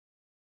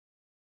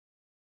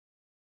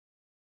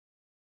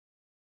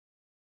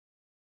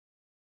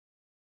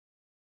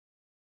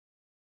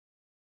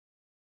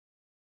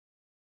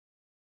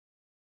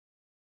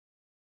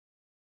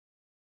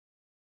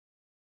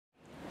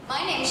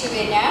My name is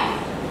Shivanya.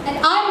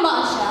 And I'm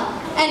Marsha,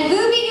 and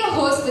we'll be your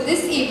host for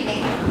this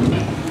evening.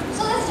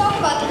 So let's talk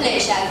about the play,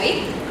 shall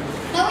we?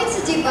 Now it's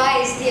a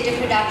devised theatre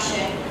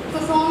production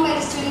performed by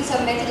the students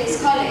of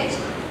Methodist College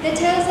that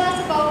tells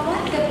us about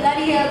what the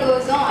bloody hell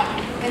goes on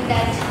when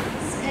that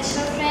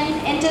special friend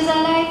enters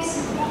our lives.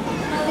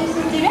 Now this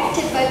is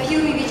directed by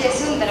Piumi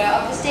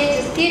Wijesundara of the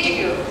Stage's theatre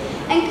group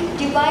and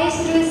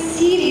devised through a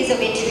series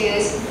of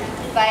interviews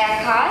by our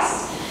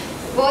cast,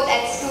 both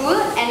at school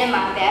and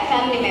among their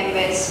family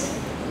members.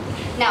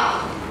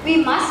 Now, we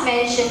must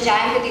mention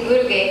Jayampati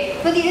Guruge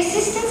for the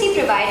assistance he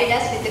provided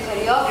us with the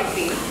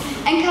choreography,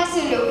 and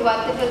Kasunuk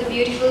Vatta for the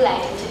beautiful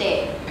lighting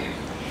today.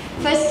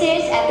 First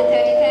staged at the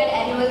 33rd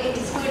Annual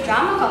Inter-School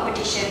Drama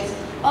Competitions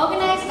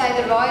organized by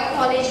the Royal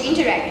College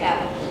Interact Club,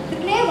 the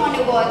play won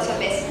awards for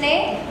Best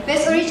Play,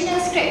 Best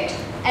Original Script,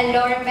 and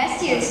Lauren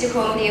Bastians took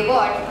home the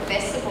award for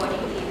Best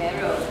Supporting Female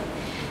Role.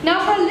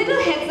 Now for a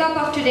little heads up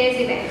of today's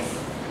events.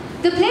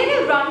 The play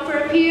will run for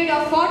a period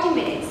of 40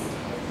 minutes.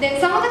 Then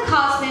some of the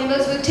cast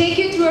members will take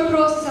you through a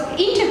process of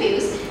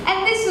interviews,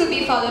 and this will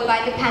be followed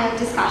by the panel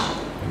discussion.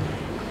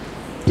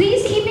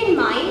 Please keep in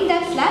mind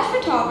that flash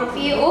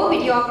photography or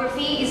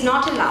videography is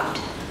not allowed.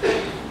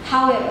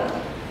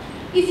 However,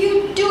 if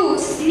you do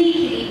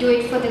sneakily do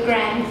it for the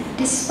gram,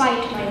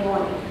 despite my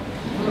warning,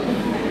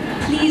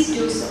 please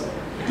do so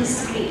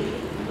discreetly,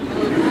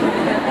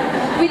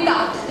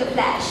 without the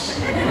flash.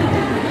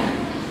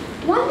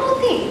 One more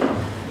thing.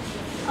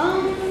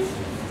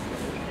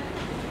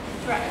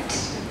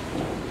 Right.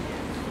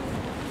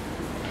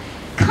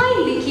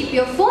 Kindly keep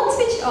your phone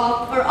switched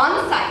off or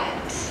on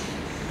silent.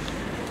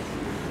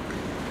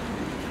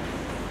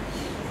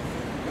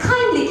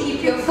 Kindly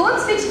keep your phone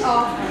switched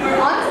off or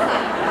on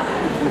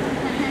silent.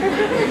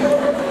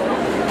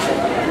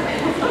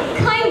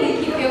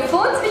 Kindly keep your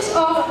phone switched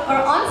off or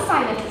on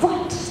silent.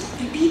 What?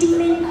 Stop repeating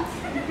me.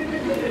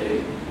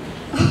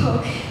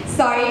 Oh,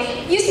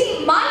 sorry. You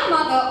see, my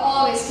mother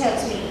always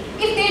tells me,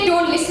 if they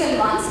don't listen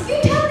once,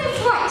 you tell them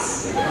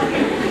twice.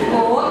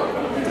 Or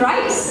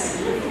thrice.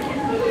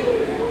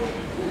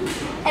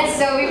 And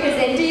so we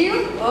present to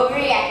you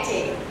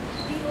Ovaryacting.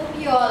 We hope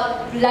you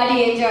all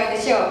bloody enjoy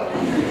the show.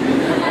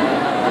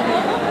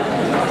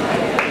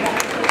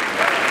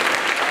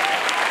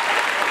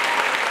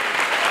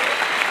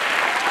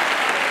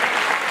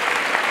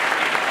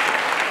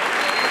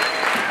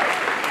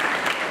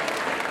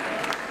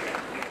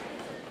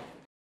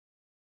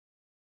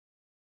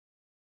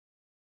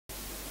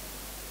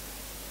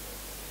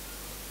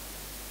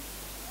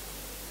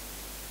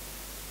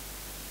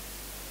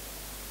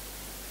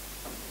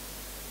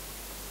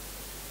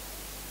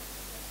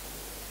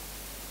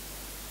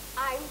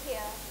 I'm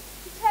here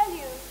to tell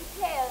you the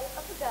tale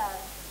of a girl.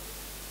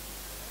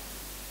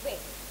 Wait.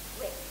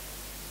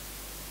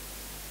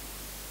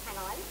 Hang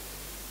on.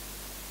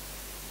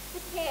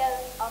 The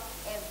tale of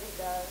every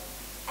girl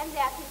and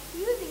their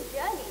confusing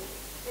journey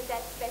when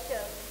that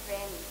special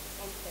friend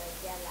enters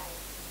their life.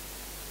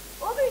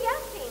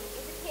 Ovaryacting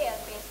is a tale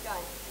based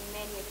on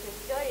many a true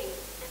story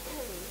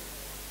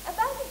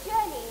about the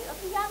journey of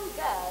a young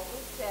girl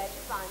in search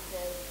of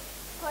answers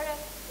for a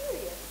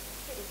curious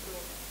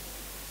predicament.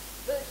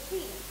 Will she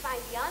find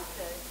the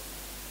answers?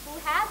 Who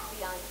has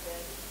the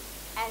answers?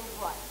 And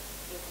what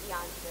is the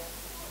answer?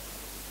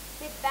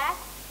 Sit back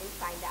and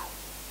find out.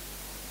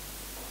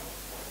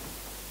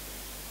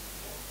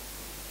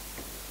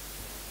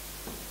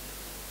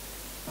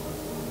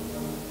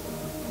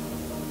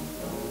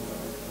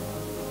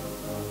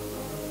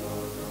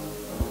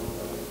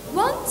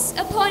 Once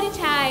upon a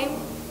time,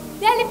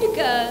 there lived a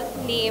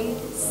girl named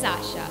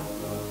Sasha.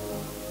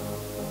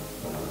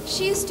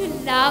 She used to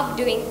love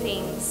doing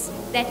things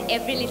that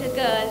every little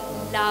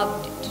girl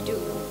loved to do.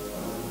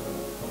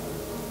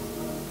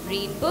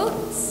 Read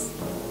books,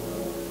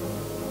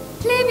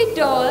 play with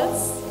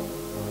dolls,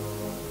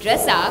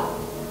 dress up,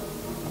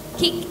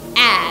 kick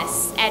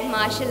ass at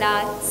martial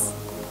arts,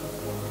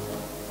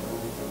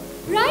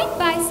 ride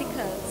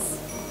bicycles,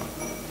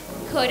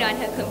 code on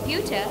her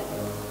computer,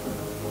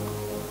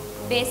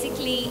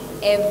 basically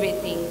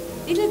everything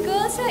little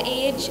girls her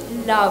age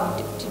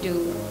loved to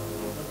do.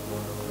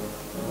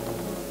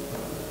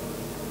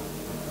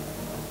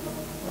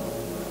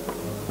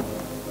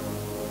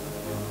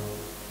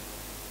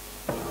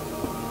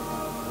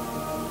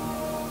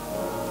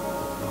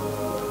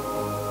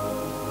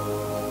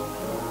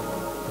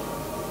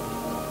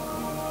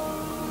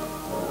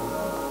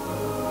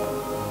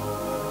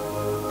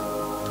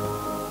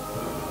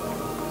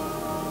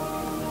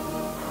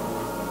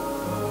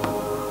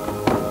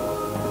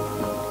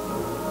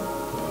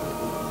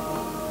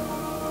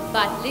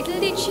 But little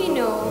did she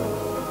know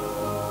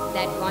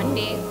that one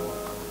day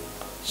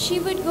she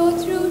would go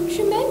through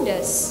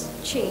tremendous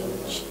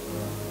change.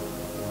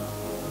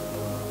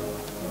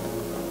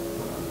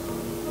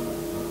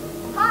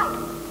 Hi.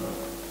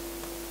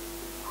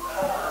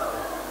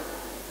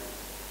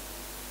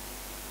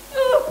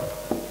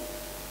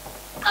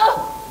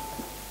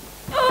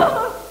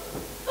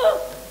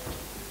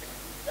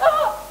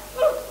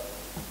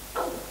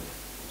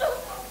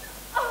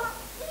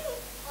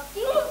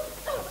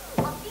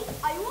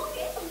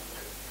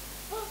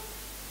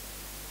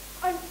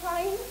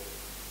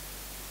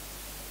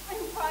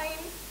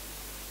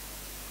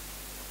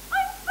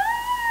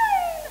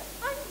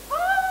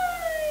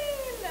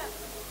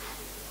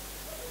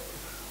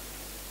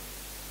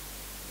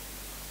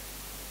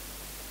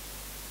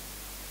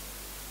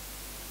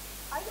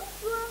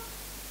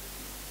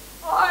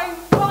 fine,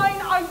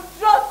 fine. I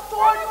just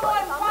told you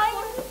I'm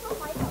fine.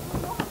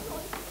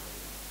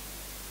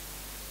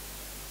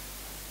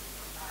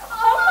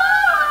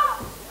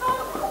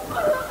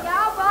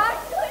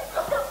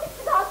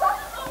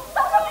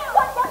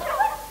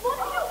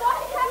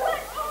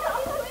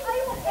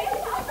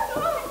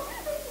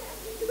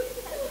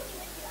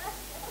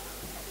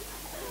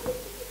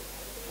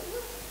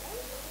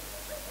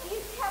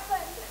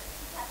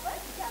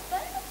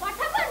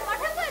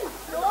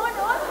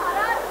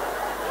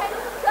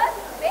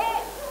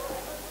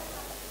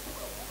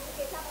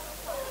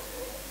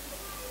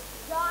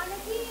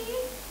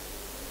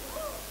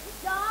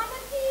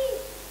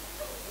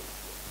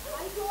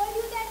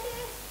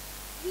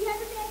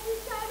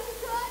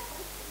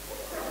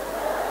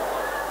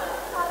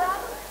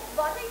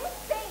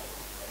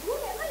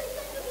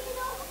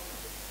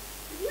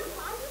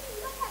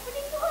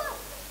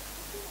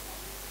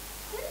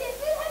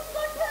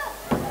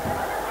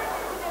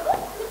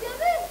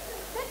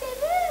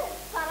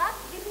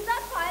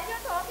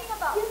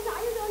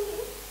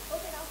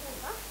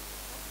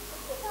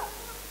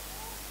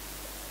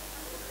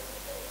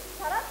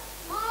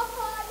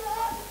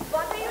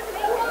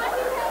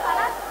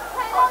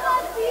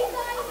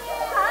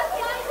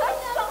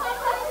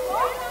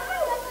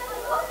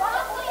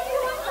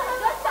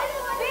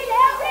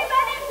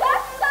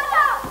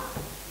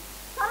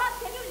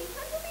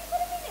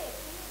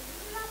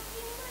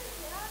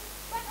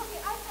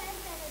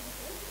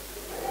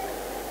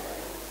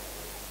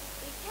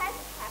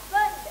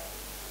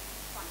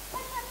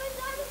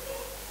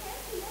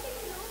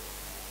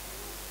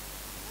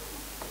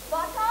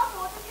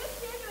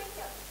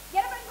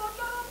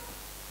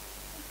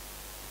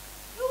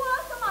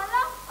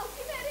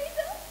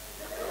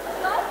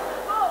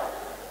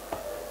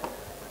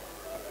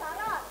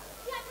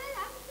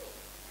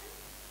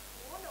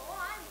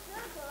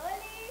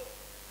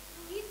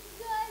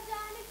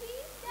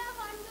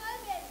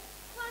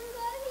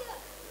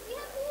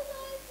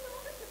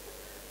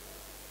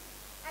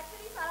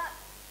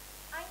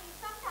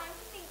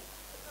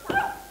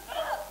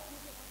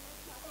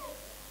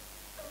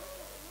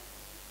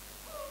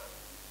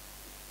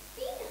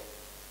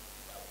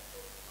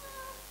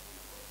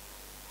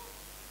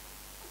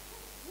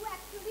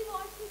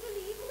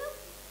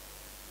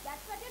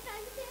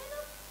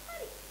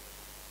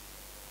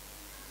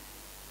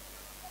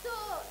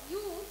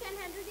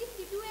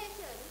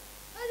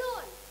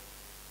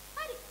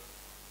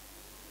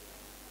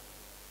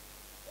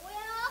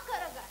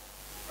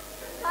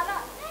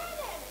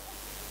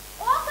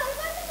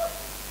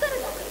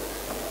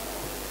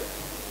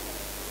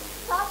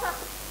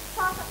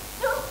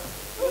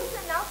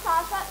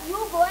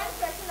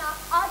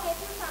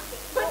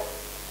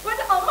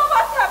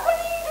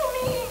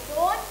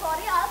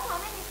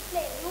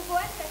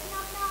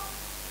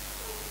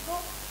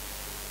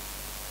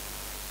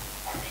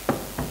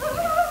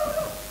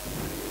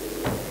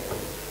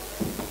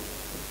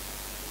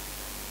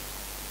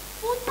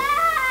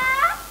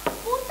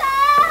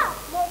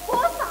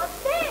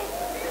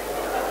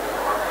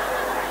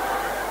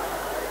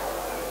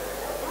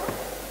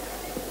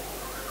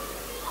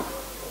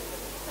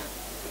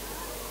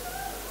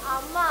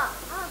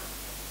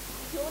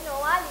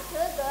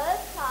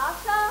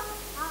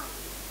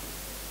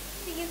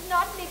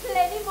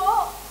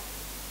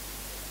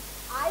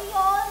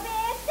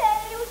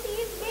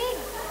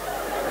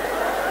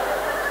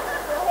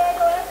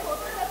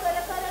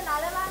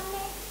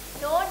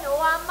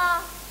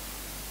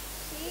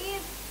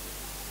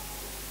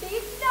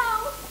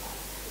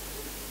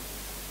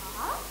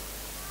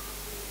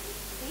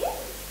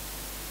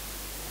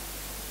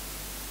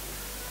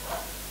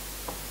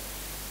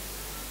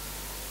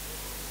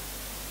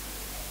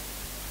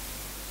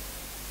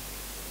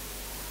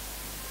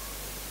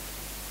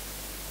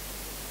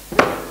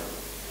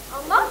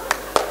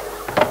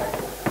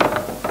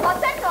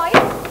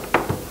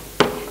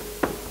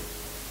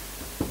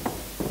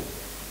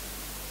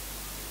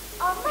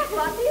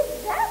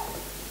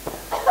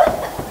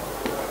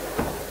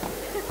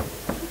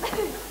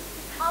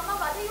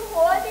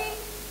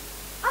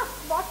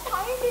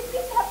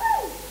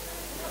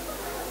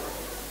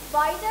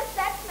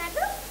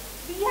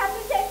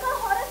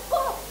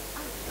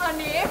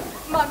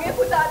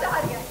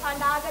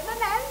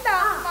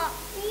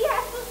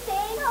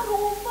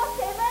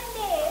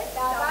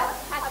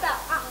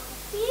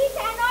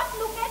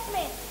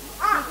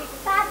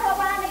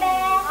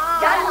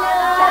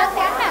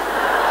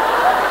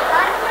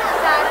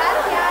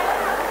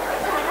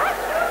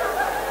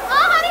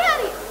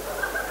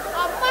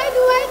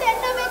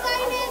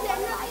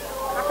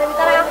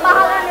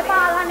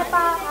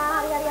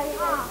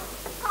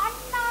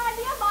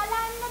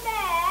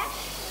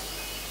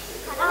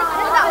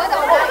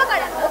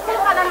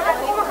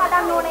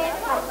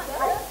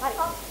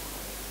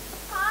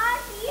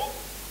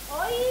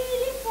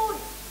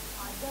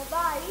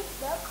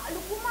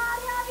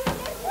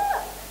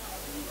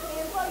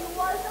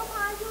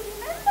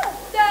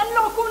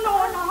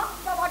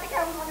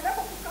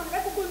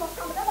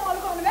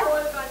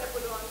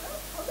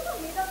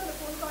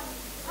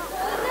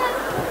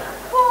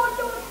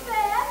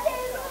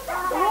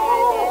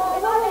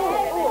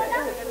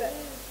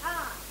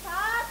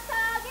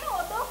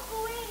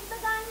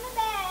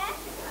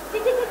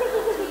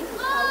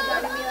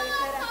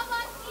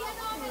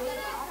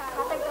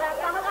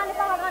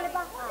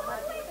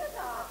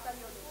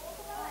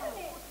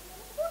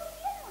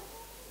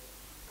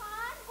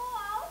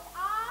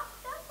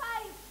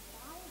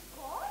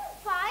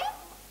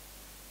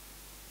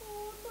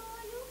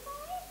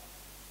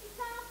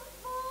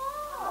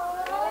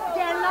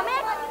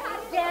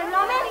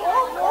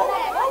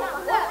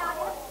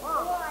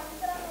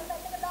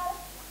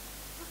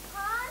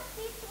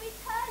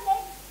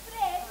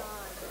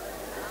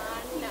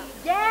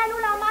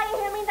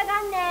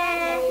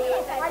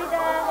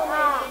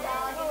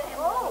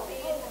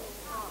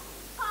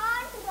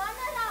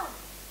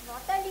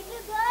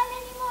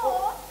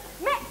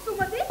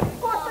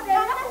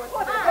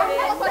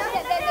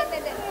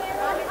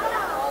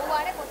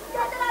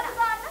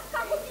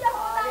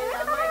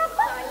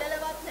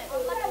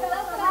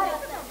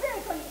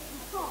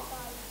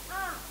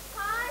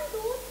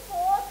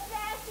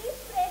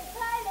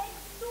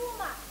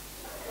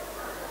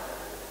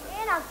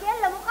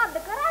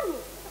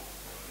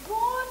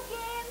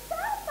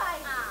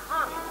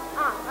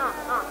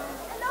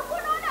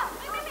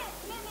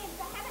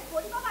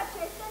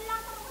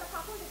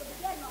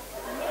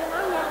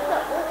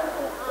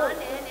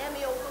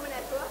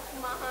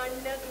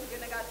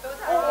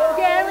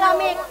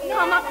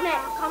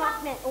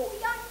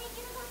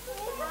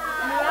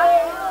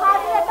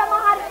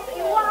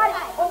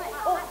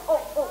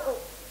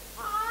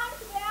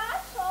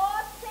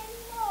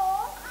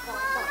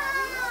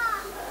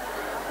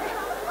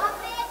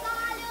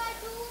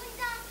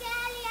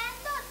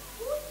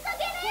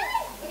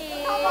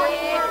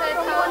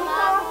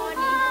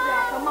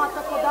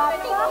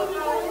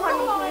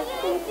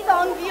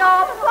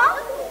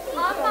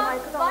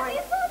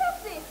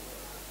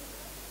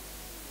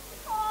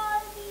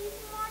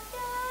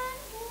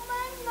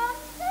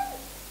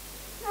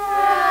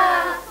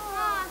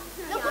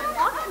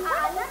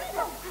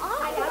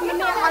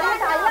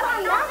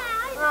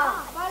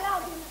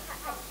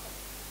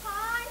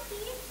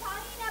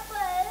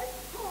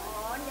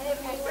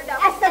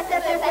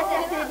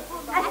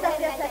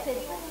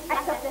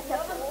 play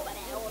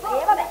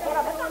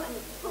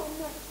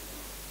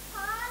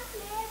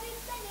with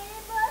the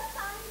neighbor's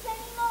sons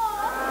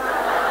anymore.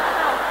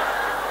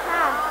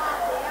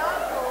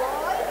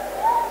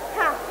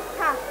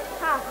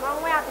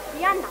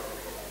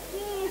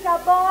 He's a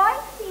boy,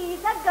 she's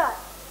a girl.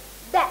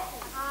 That.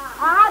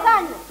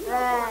 Agan.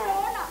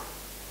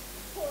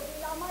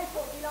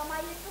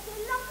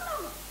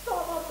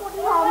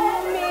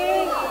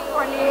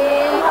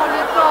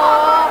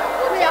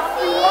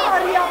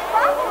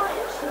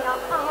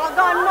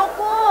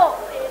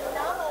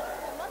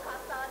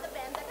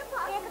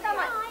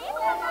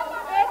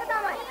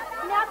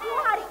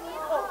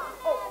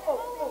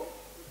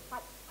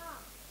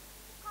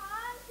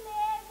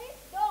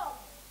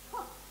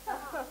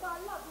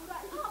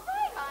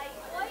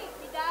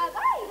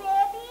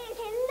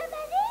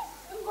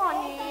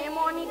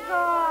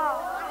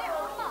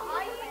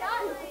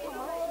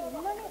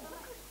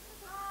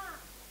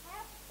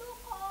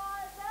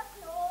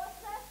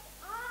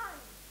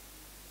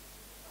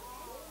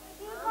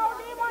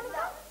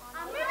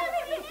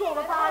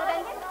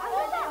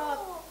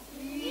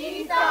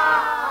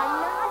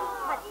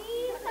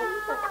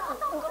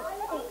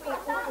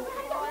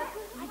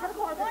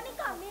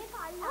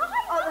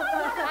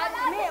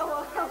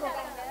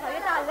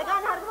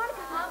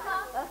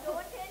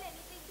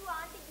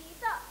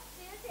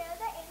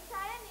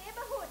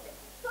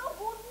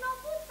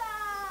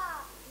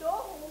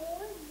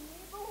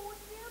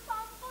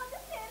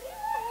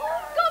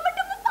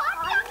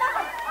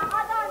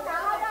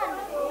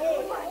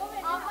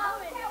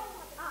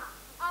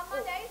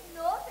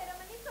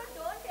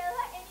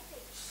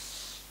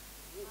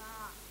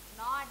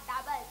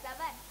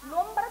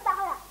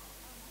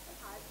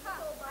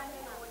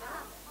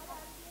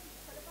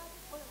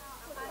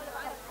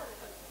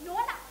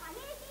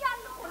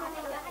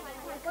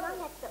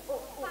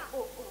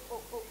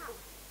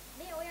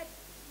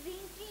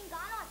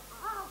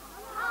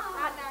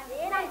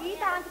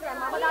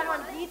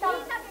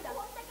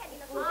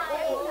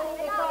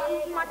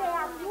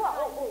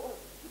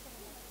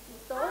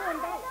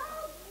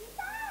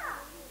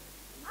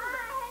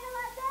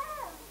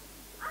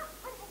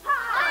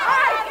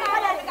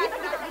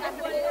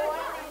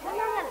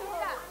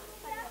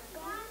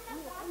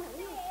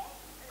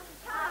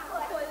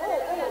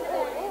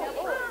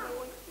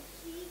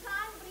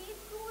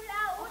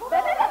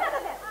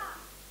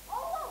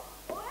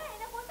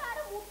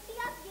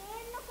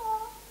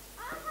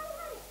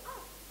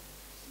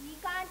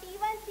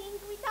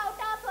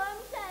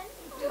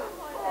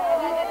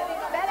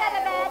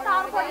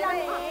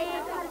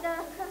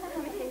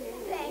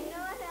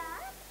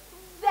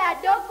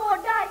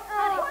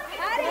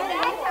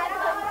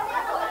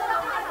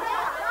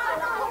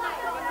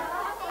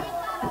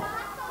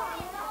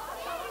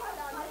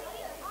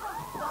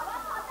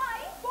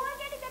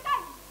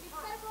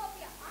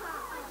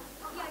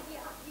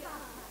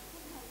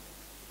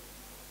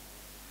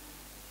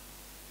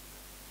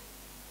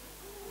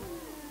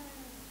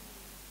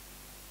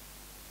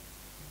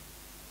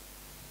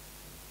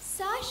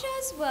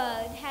 Sasha's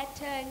world had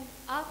turned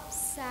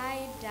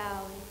upside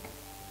down.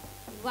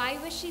 Why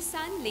was she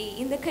suddenly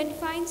in the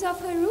confines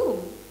of her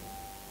room?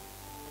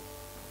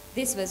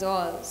 This was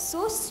all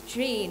so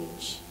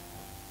strange.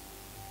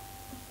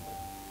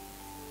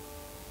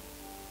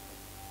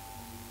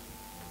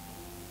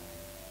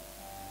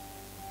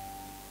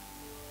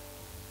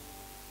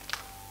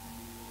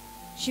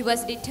 She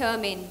was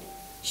determined.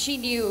 She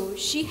knew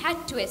she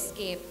had to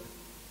escape.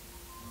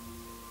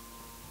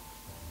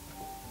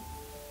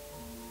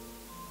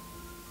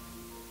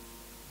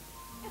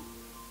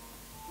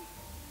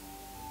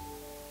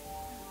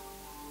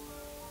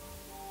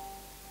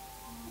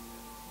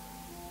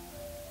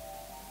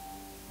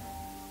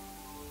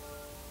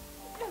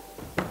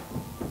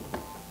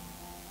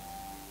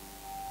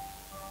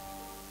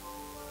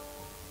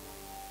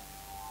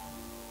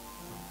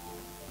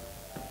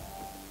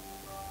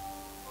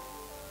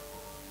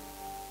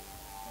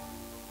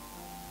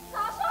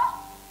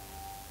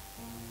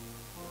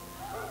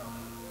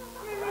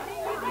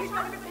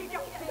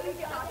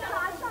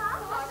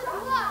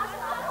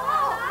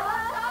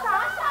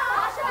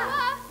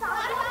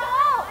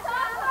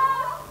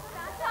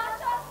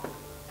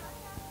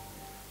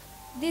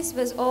 This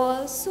was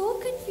all so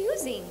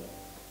confusing.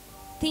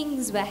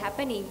 Things were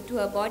happening to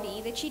her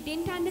body that she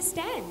didn't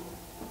understand.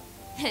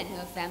 And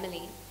her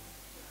family.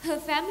 Her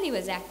family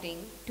was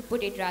acting, to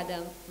put it rather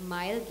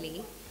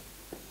mildly,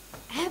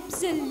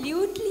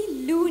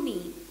 absolutely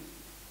loony.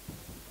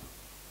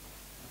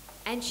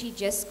 And she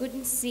just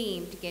couldn't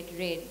seem to get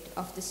rid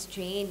of the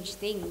strange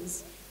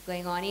things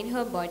going on in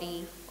her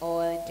body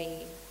all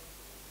day.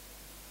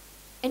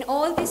 And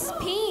all this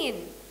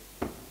pain.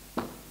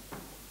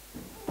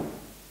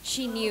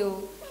 She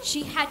knew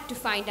she had to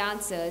find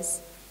answers,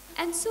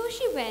 and so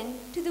she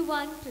went to the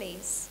one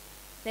place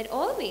that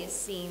always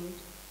seemed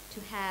to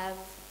have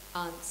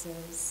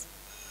answers.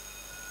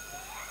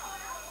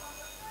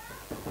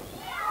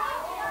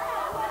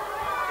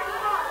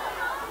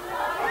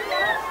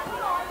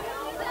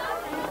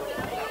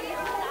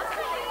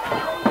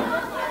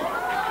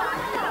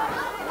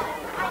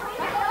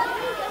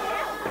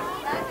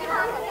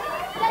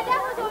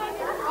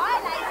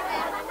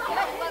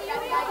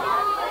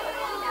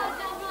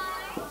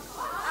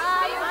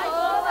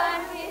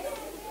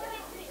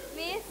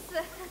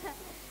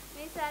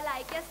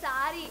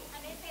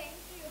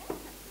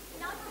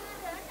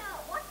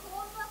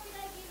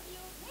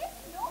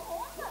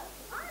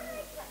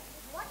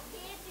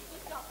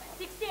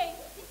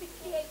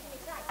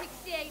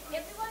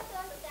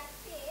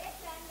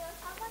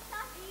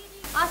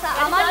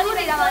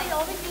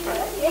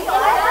 Who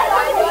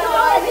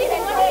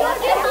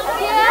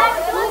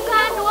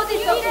can't do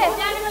this, okay?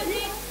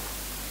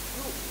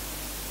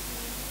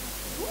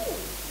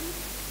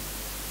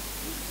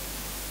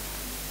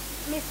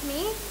 Miss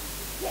me?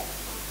 Yes.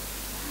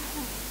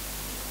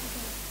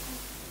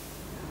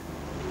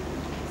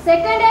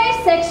 Secondary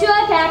sexual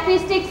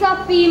characteristics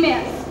of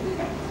females.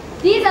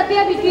 These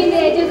appear between the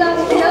ages of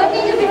 13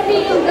 to 15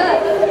 in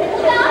girls.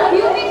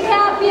 Pubic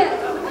hair appears.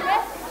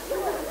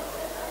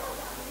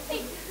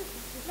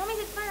 No, miss,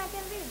 it's fine, I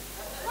can read.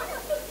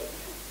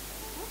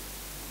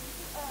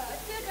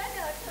 Children,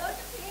 turn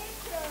to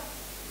page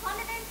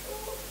 102.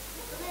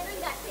 Maybe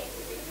that page.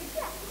 Page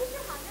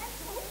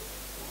 102.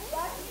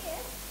 What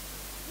is?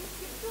 You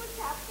skip 2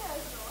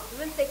 chapters, no?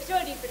 Even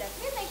sexual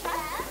reproduction. Yes, I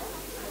can.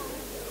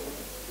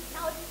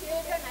 Now,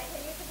 children, I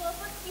tell you to go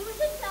for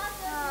tuition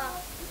classes.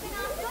 You can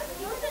ask your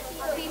tuition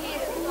teacher.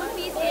 School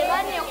fees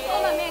ගෙවන්නේ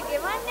ඔක්කොම මේ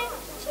ගෙවන්නේ.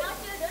 Now,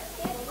 children,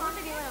 take School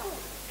fees ගෙවනවා.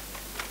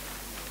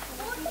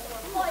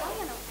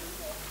 spoilage.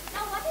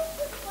 Now, what is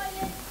this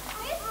spoilage?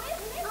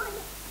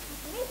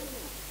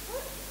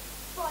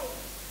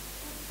 Spoilage.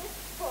 This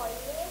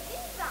spoilage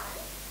in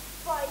France,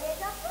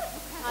 spoilage of food.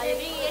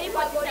 Any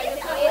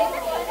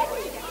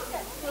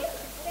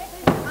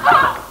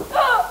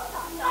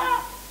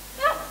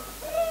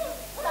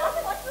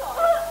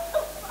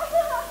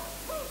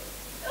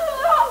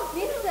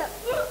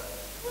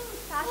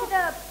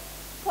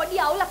පොඩි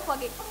අවුලක්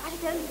වගේ. I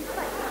tell me it's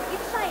fine.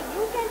 It's fine.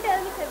 You can tell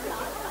me everything.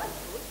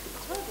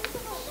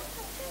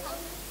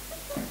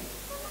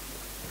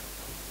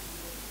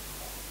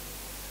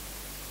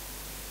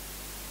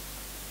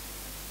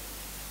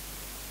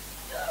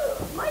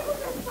 My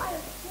goodness,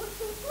 child. What's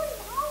this going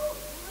on?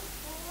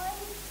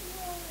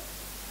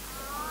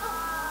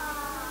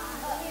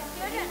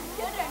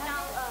 Children,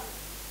 now,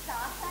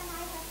 Sasha and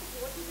I have to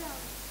go to the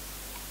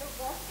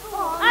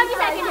washroom.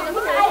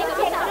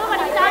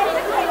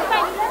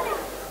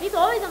 He's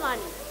always a man.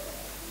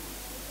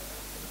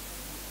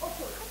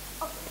 Okay.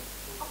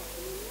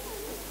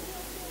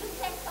 You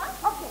check first?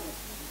 Okay.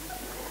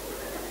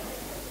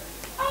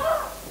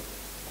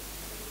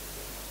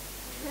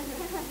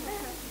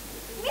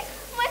 Miss,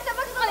 my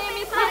stomach is calling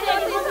me.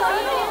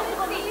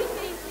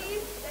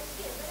 Please.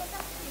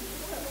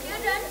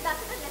 Children, back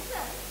to the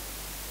lesson.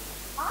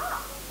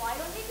 Why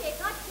don't we take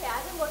our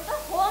chairs and go to the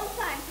home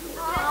science?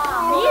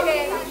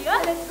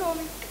 Let's go.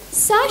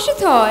 Sasha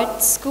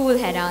thought school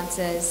had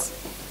answers,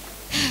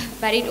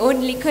 but it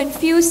only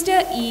confused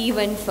her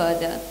even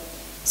further.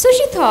 So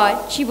she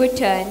thought she would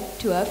turn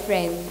to her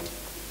friend.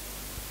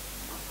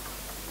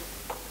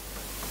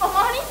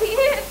 Amani,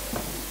 please.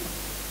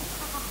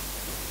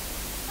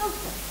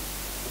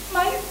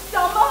 My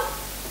stomach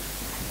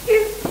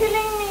is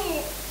killing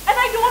me, and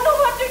I don't know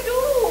what to do.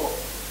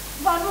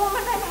 One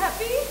moment I'm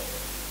happy,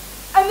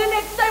 and the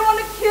next I want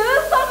to kill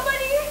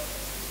somebody,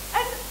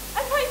 and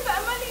my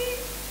family,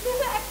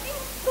 they're acting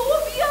so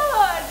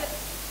weird.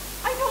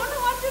 I don't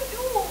know what to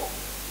do.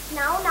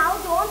 Now,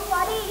 don't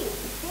worry.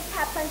 This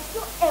happens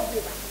to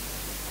everyone.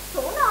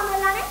 So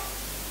normal, Lionel.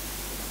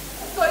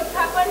 So it's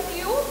happened to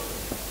you?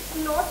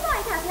 No, sir,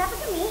 it hasn't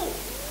happened to me.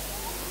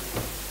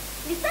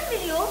 Listen,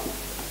 will you?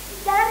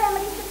 There are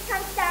remedies to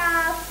some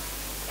stuff.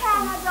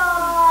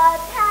 Panadol,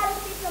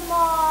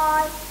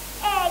 paracetamol,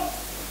 eggs,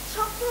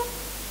 chocolate.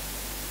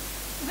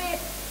 Wait.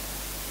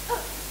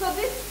 So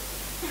this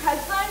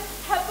hasn't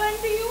happened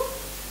to you?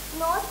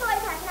 No, sir,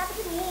 it hasn't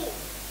happened to me.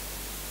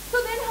 So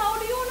then how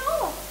do you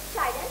know?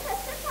 Tried and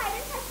tested.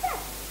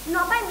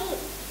 Not by me.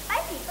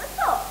 By people,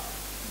 so.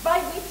 By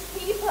which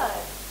people?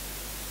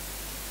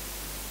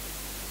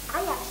 I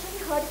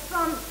actually heard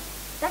from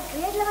that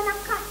grade 11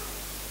 akka.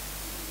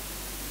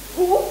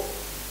 Who?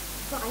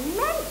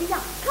 Lionel, the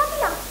akka.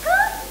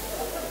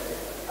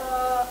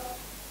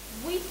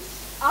 Which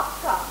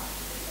akka?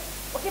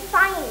 Okay,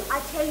 fine,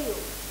 I'll tell you.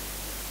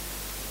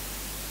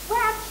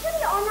 We're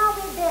actually on our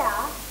way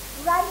there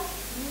right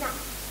now.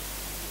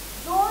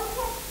 Don't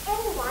tell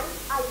anyone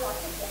I got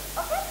it yet,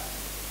 okay?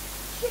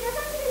 She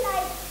doesn't really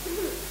like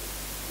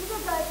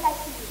little girls like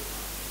you.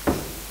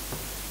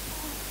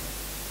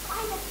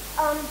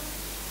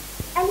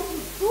 And if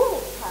you do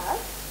meet her,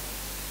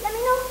 let me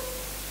know.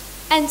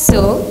 And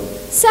so,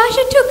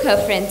 Sasha took her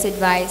friend's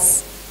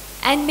advice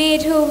and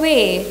made her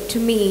way to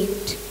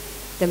meet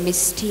the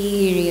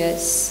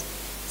mysterious,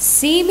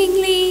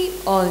 seemingly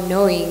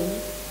all-knowing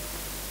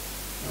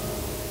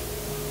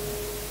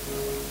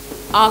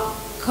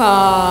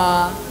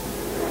Akka.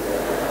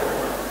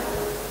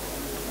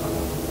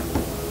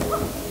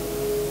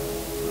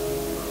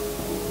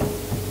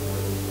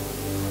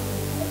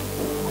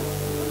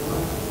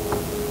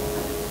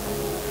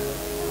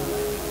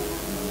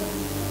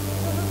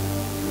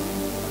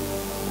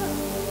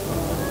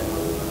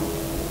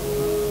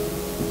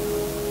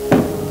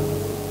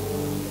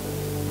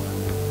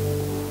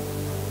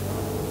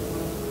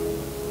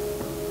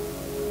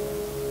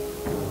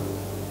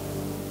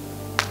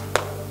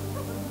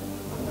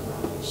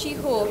 She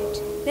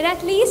hoped that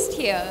at least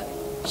here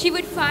she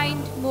would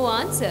find more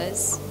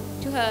answers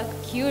to her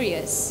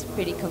curious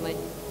predicament.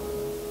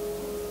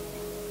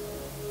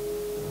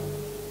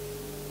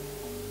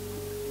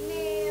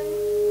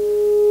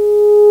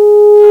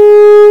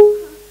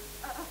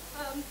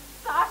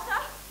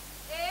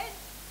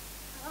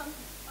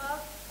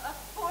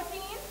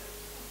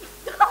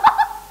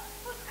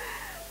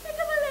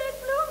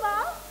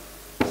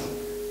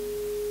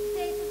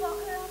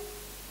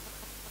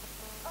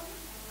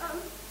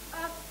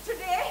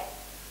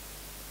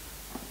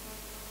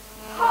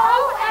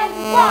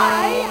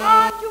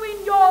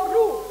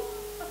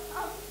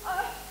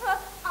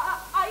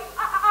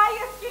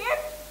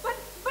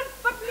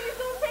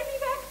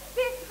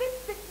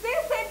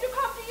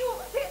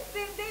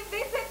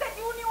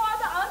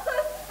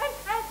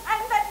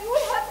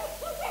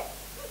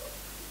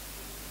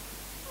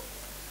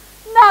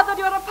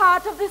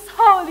 this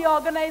holy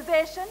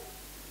organization,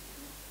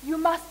 you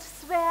must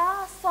swear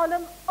a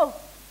solemn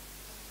oath.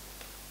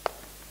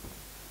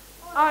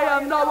 I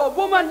am now a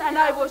woman and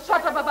I will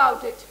shut up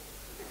about it.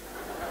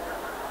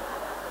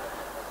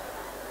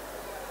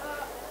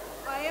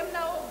 I am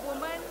now a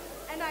woman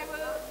and I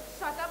will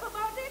shut up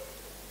about it?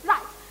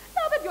 Right.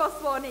 Now that you're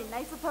sworn in,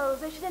 I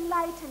suppose I should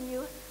enlighten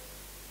you.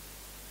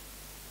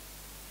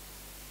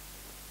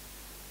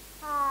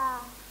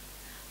 Ah,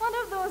 one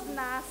of those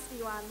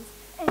nasty ones.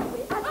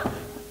 Anyway, as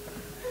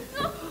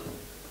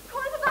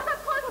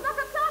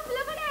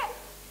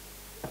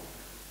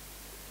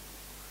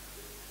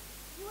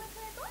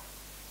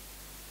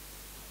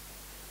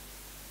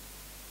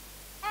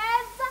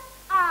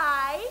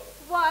I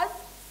was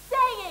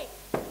saying,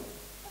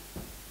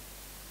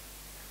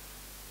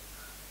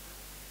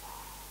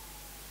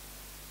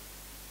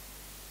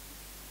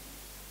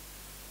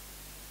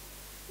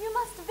 you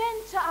must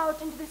venture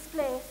out into this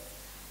place,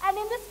 and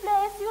in this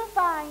place you'll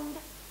find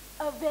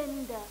a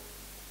vendor.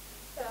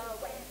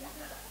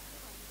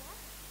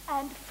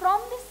 And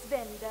from this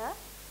vendor,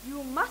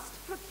 you must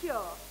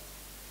procure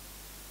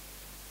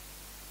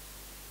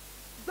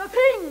the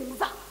things.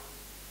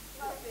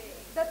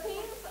 The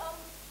things,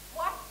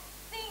 what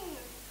things?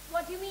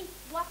 What do you mean,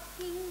 what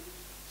things?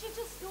 She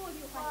just told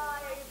you,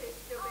 honey.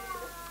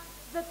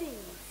 The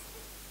things.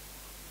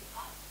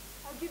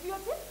 I'll give you a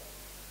tip.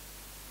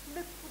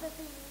 Look for the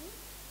things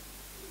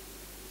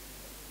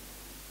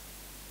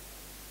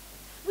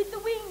with the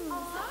wings.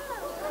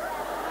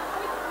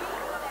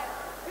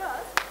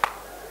 Yes.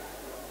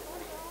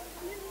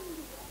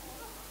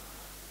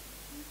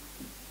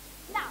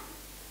 Now,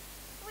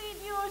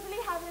 we'd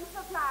usually have in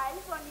supplies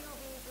for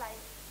newbies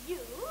like you,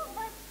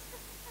 but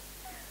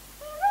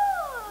we're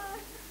all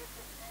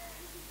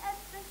at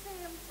the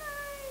same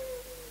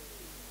time.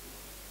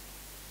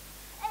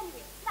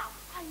 Anyway, now,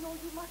 I know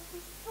you must be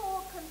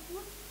so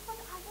confused, but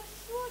I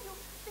assure you,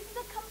 this is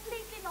a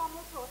completely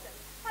normal process.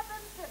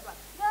 Happens to everyone.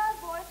 Girls,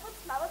 boys, puts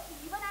flowers to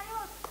even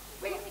animals.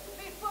 Wait,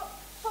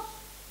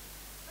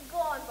 Go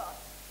on, boss.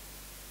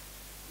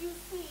 You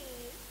see,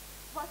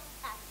 what's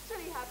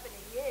actually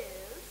happening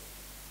is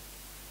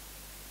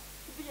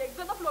the eggs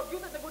on the floor, they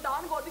go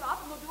down, go to the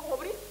up, go to the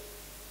ovaries.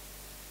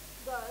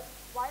 Girls,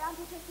 why aren't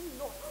you taking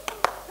notes?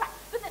 Right,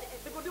 listen,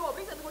 they go to the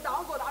ovaries and they go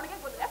down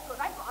again, go left, go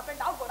right, go up and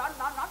down, go round,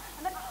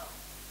 and then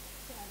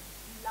there's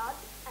blood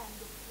and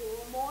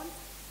hormones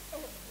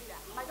everywhere.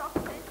 My doctor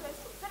says there's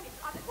so many.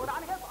 They go down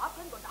again, go up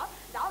and go down,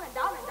 and down and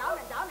down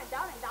and down and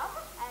down and down,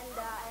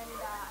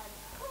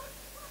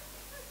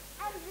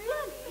 and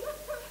really,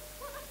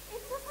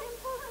 it's a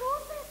simple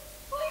process.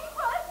 Queen.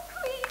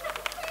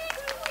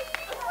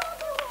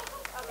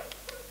 Okay.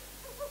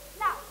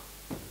 Now,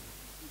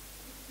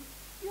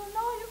 you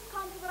know you've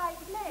come to the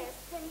right place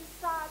when you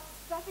start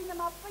strapping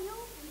them up for you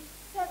in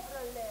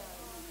several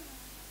layers.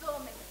 so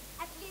many.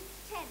 At least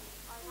 10,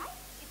 all right?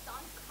 It's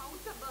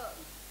uncountable.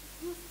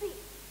 You see,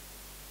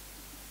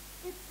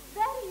 it's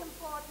very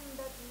important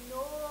that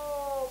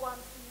no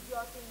one sees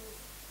your things,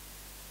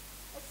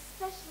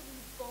 especially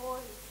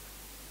boys.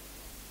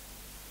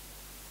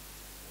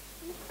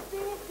 If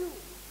they do,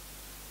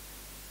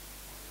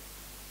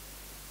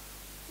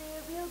 they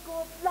will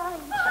go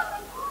blind.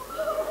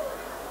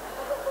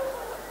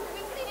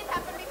 We've seen it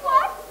happen before.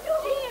 What?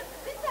 Jean,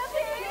 this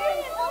happened to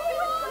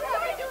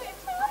me.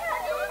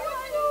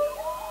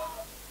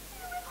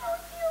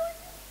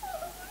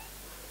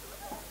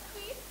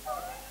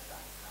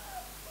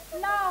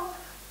 Now,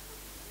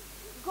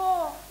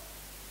 go,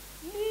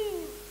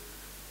 leave,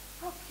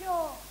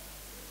 procure.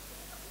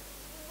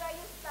 Where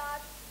you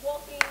start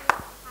walking.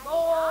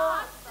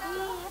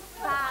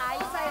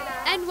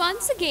 And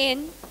once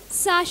again,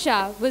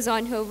 Sasha was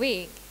on her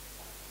way.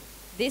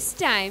 This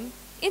time,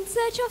 in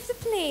search of the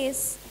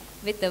place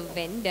with the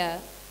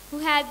vendor who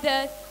had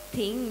the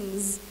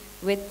things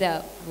with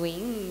the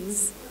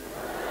wings.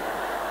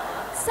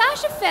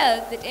 Sasha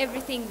felt that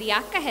everything the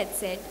Akka had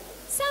said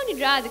sounded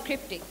rather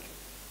cryptic.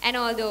 And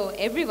although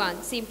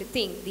everyone seemed to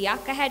think the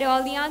Akka had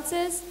all the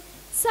answers,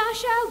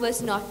 Sasha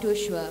was not too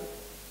sure.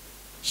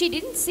 She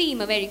didn't seem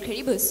a very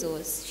credible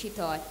source, she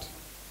thought,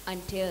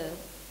 until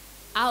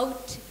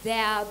out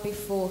there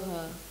before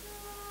her.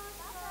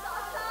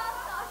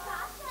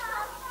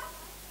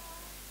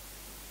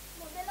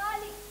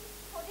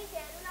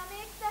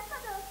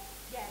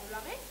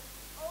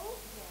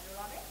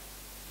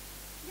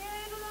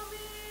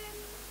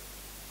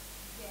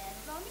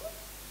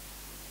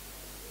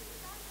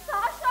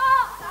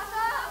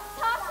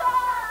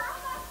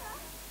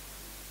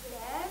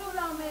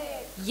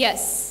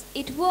 Yes,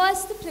 it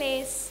was the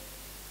place.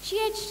 She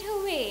edged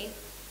her way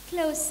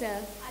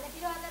closer.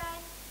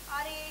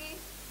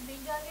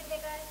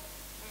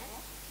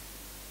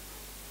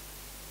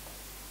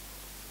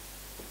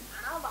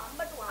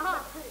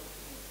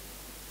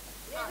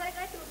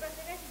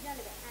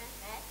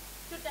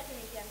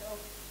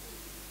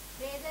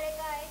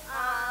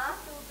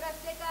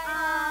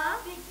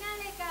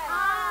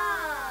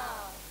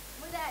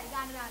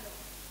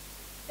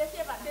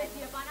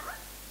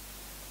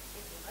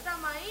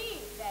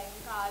 තමයි දැන්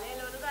කාලේ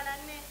ලොඩු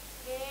ගණන්නේ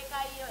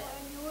ඒකයි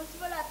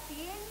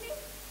තියෙන්නේ.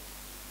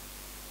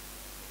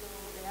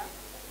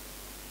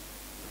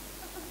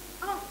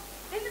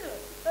 දෙන්නද?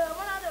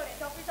 මොනවාද ඔනේ?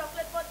 Toffee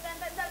chocolate පොත් දැන්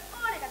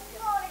ඕන එකක්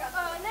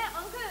තියෙනවා. නෑ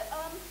uncle,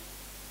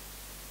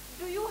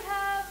 do you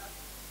have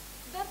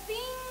the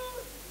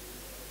things?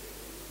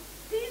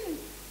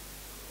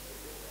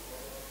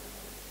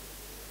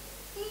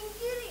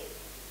 Injury.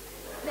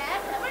 නෑ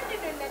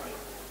 17 වෙන්නේ නැති.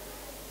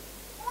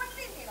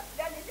 only තියෙනවා.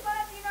 දැන්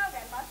 25ක් තියෙනවා.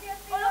 දැන් 500ක්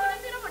තියෙනවා.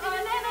 ඔලොකට තියෙනවා පොඩි.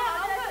 නෑ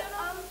uncle,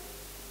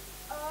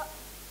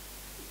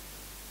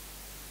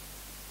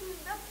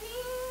 the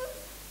things.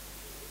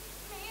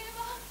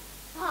 මේවා.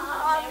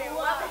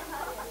 මේවා.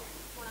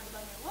 මොනවද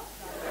මේවා?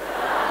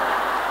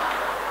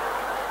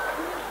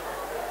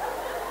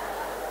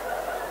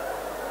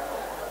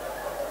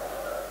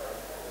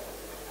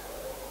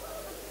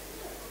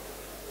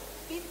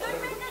 පිස්තෝල්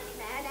වෙන්නේ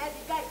නෑ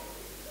දිගයි.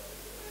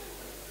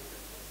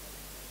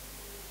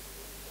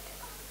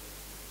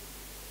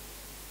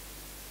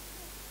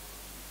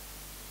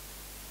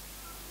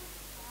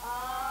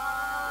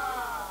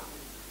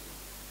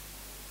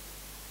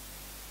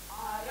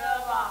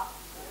 අරවා.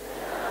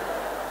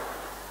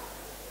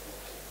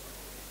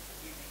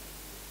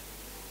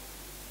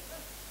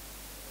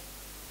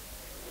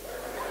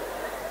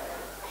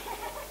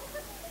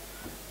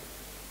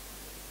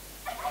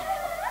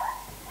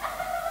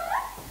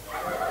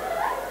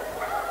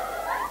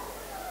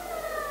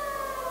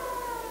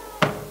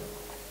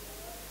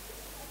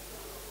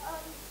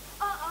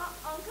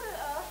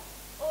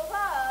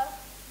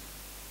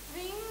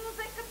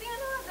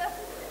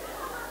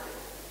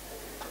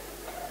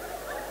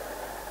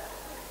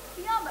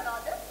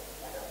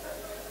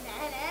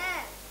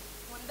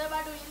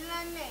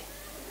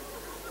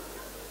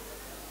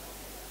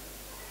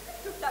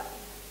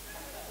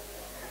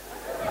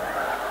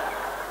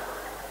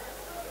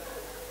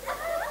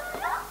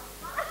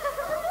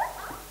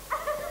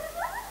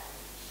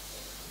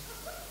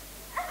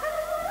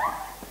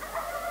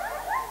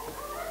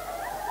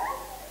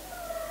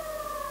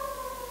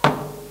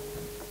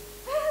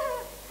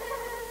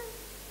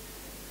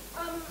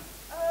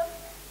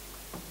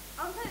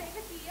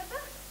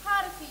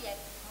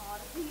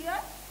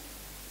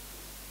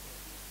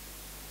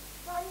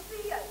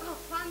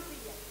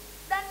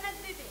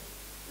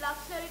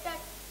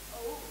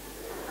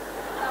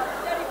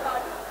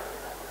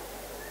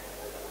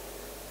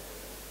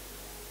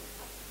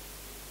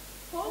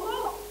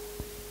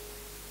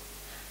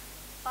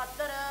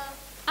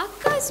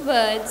 Akka's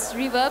words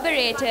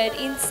reverberated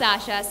in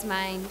Sasha's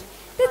mind.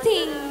 The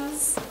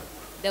things,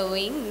 the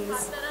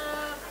wings,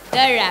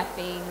 the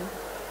wrapping.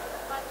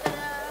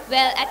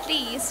 Well, at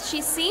least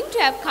she seemed to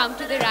have come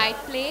to the right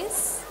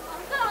place.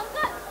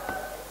 Uncle.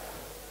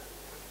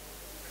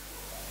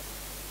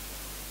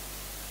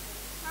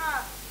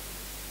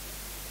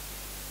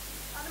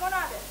 අද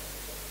මොනවද?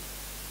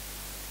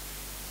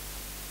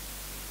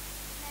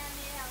 නෑ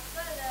මේ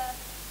uncle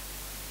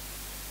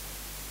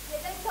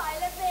ගෙදර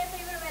toilet paper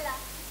ඉවර වෙලා.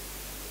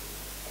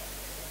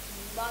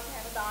 බාස්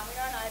හැමදාම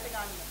ණයට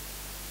ගන්න.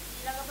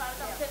 ඊළඟ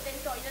පාරට අපිට දෙන්න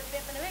toilet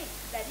paper නෙවෙයි,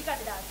 වැඩි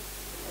කඩදාසි.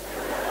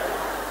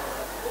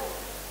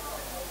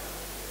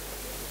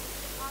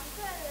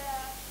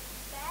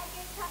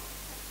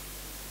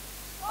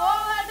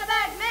 Over the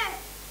bag, man.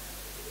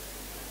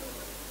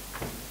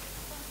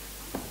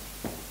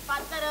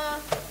 Patara.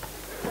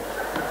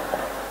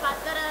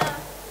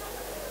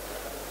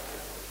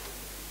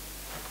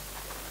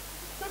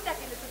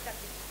 Suttakile.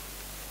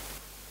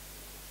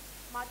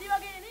 Mati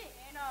wage ne,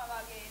 ena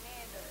wage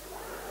neda.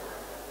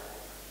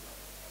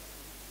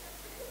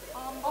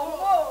 Ambo.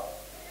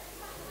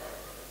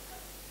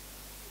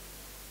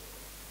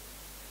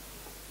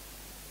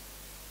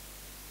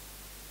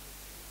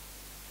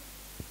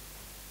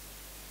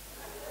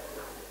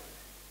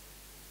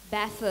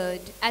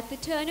 Baffled at the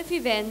turn of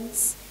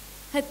events,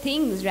 her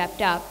things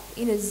wrapped up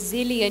in a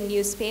zillion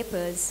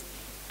newspapers,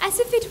 as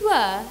if it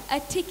were a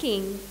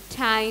ticking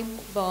time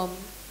bomb.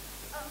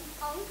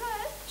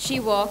 Uncle? She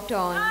walked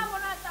on.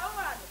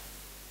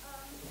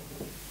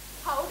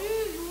 How do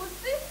you use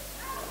this?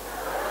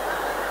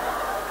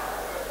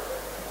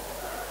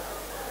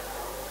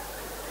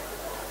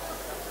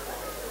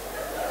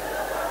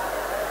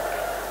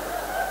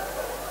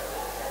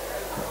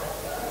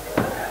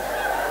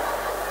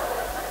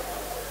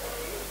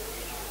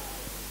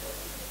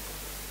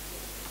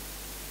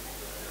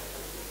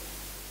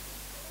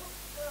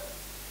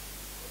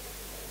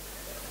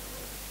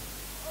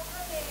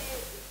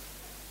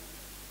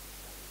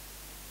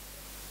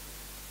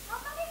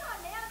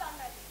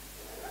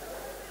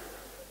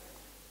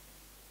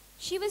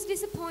 She was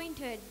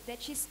disappointed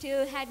that she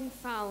still hadn't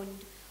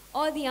found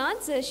all the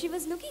answers she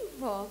was looking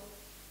for.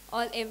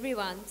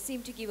 Everyone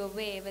seemed to give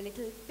away the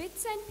little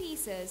bits and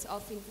pieces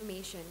of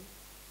information.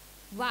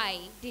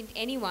 Why didn't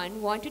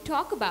anyone want to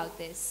talk about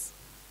this?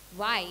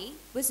 Why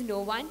was no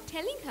one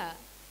telling her?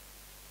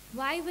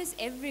 Why was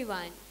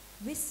everyone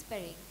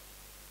whispering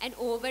and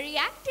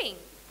overreacting?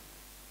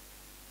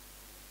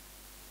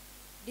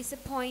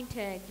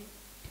 Disappointed,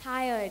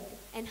 tired,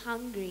 and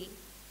hungry,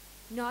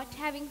 not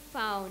having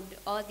found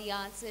all the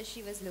answers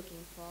she was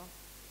looking for.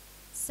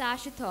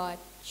 Sasha thought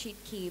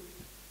she'd keep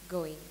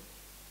going.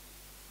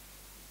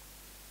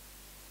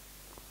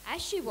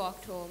 As she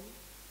walked home,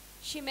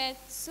 she met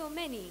so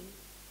many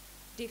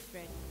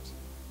different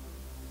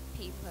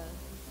people.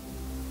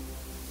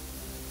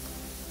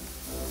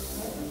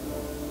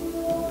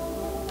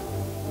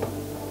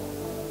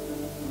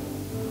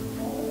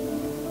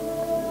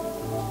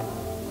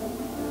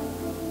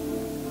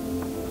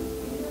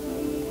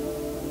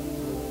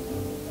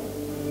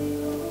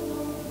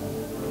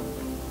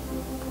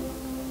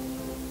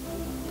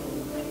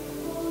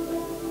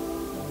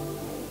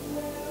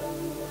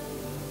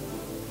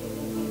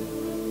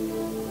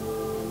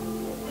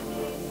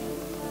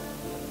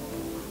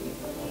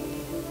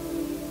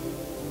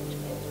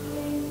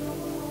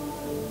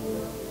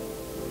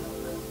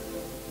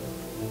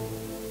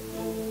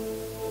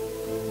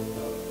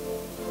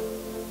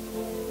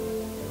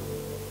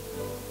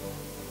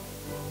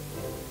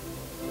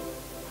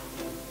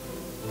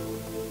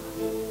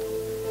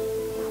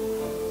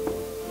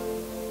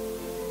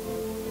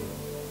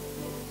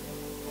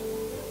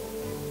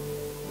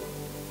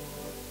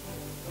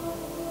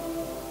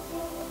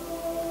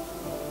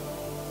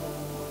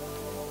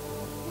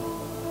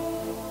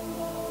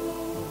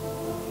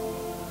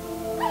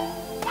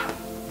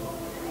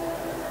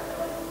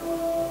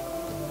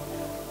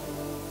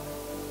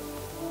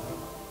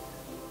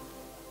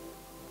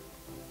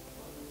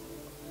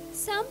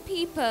 Some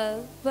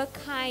people were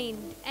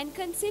kind and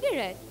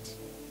considerate.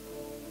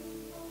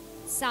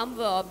 Some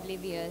were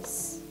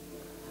oblivious.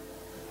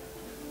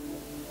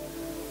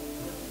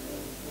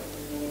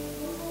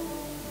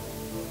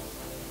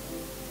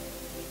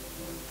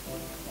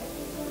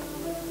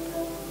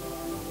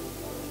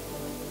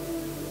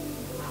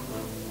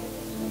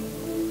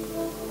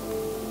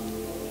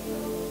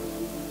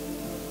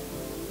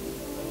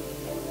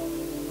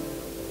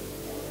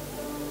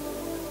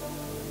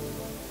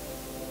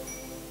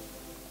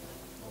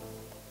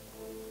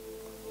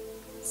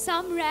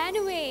 Some ran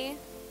away,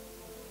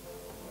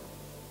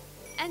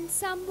 and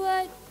some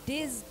were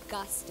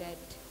disgusted.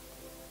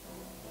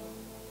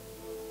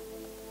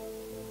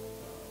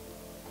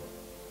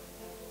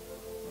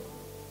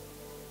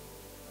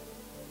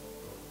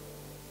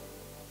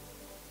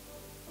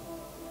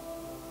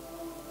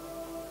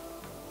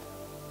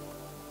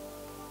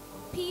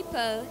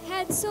 People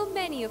had so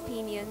many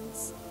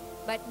opinions,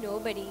 but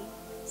nobody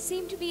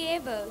seemed to be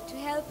able to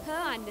help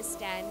her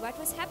understand what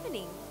was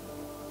happening.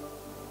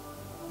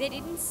 They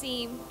didn't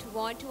seem to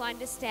want to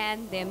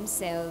understand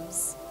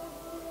themselves.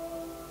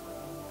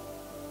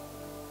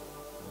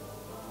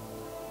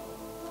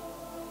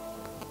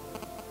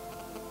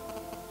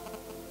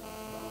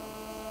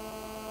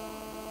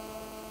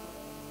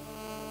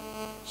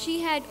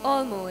 She had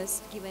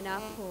almost given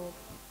up hope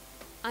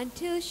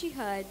until she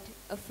heard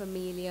a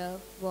familiar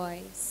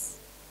voice.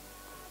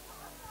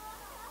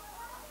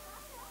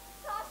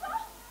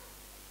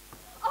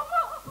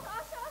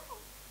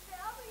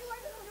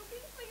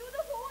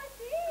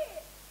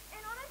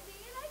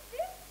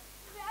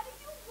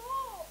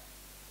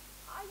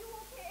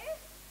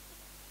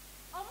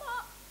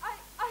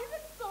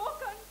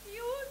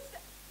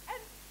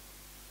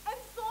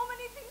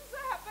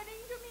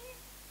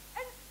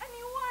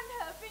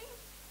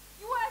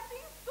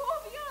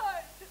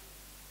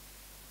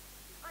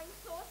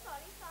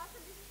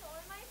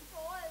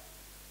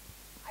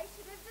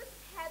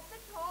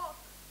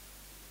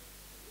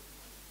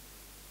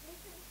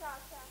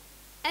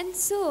 And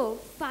so,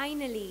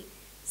 finally,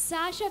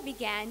 Sasha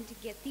began to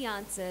get the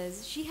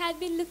answers she had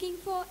been looking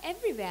for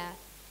everywhere,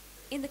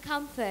 in the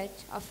comfort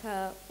of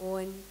her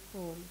own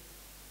home.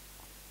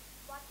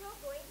 What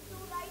you're going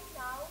through right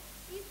now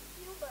is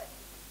puberty.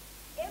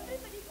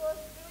 Everybody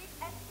goes through it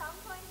at some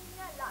point in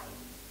their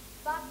life.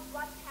 But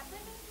what's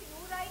happening to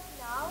you right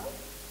now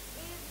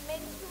is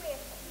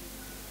menstruation.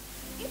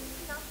 It's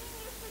nothing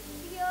you should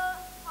fear,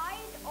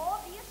 hide, or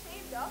be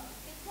ashamed of,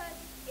 because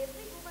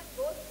every woman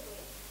goes through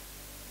it.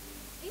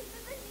 This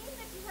doesn't mean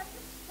that you have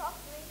to stop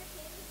doing the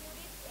things you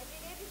did every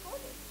day before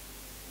this.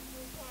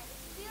 You can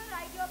still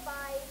ride your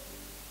bike,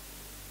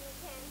 you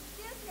can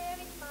still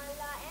play with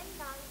malla and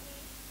nangi,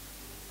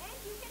 and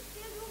you can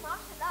still do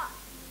martial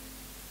arts.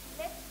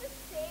 Let's just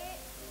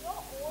say your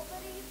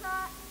ovaries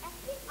are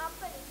acting up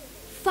a little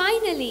bit.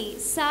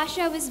 Finally,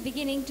 Sasha was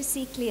beginning to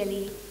see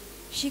clearly.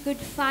 She could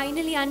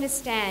finally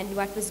understand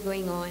what was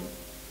going on.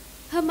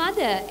 Her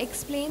mother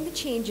explained the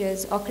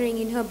changes occurring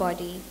in her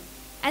body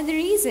and the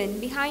reason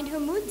behind her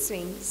mood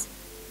swings.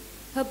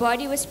 Her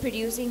body was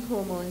producing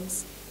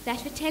hormones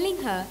that were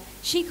telling her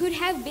she could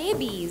have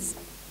babies.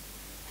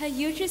 Her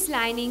uterus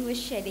lining was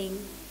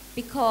shedding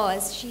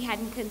because she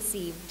hadn't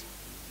conceived.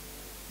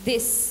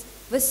 This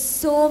was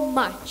so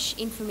much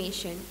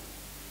information.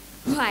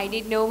 Why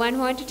did no one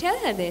want to tell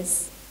her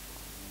this?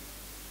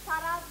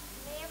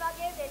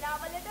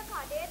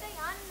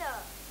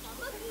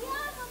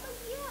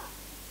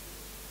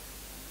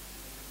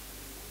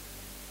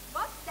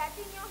 What's that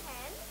in your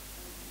hand?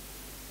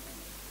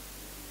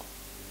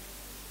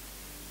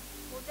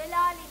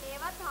 මුදලාලි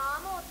මේවා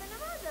තාම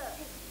ඔතනවද?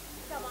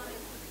 තමයි.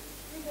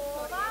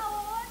 ඕවා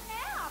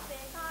ඕනේ අපේ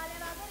කාලේ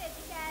වගේ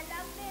රෙදි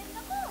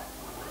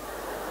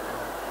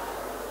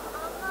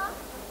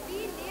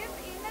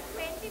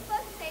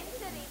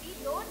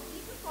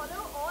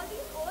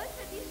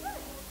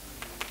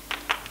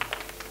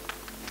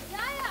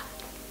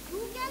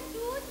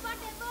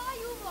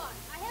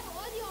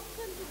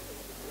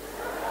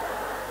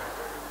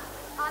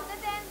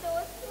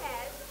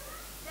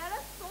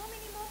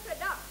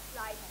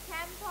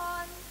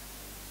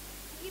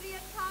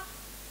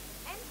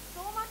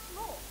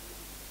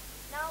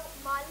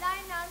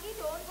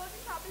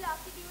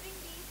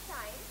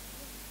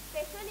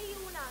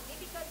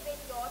because when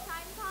your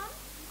time comes,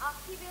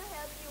 Akhi will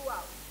help you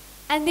out.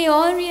 And they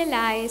all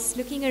realized,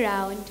 looking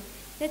around,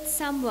 that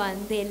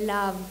someone they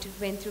loved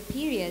went through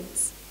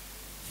periods.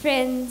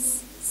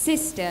 Friends,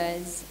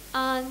 sisters,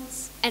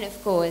 aunts, and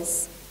of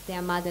course,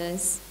 their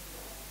mothers.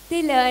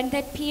 They learned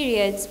that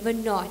periods were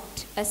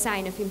not a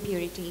sign of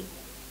impurity,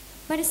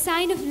 but a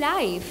sign of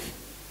life.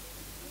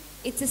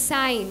 It's a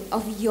sign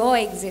of your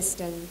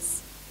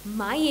existence,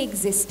 my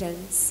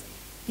existence,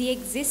 the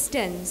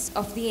existence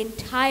of the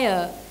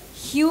entire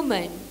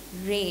human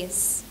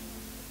race.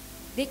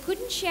 They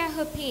couldn't share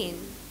her pain,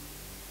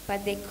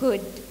 but they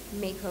could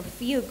make her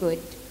feel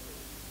good.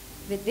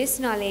 With this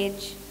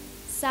knowledge,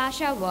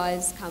 Sasha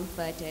was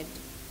comforted,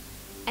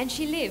 and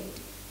she lived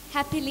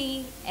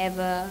happily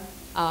ever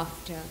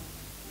after.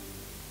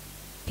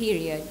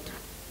 Period.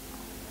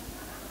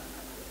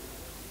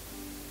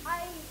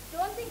 I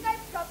don't think I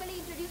properly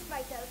introduced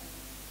myself.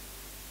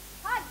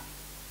 Hi.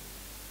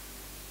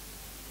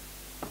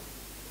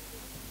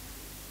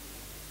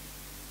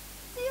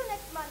 See you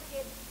next month,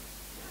 kids.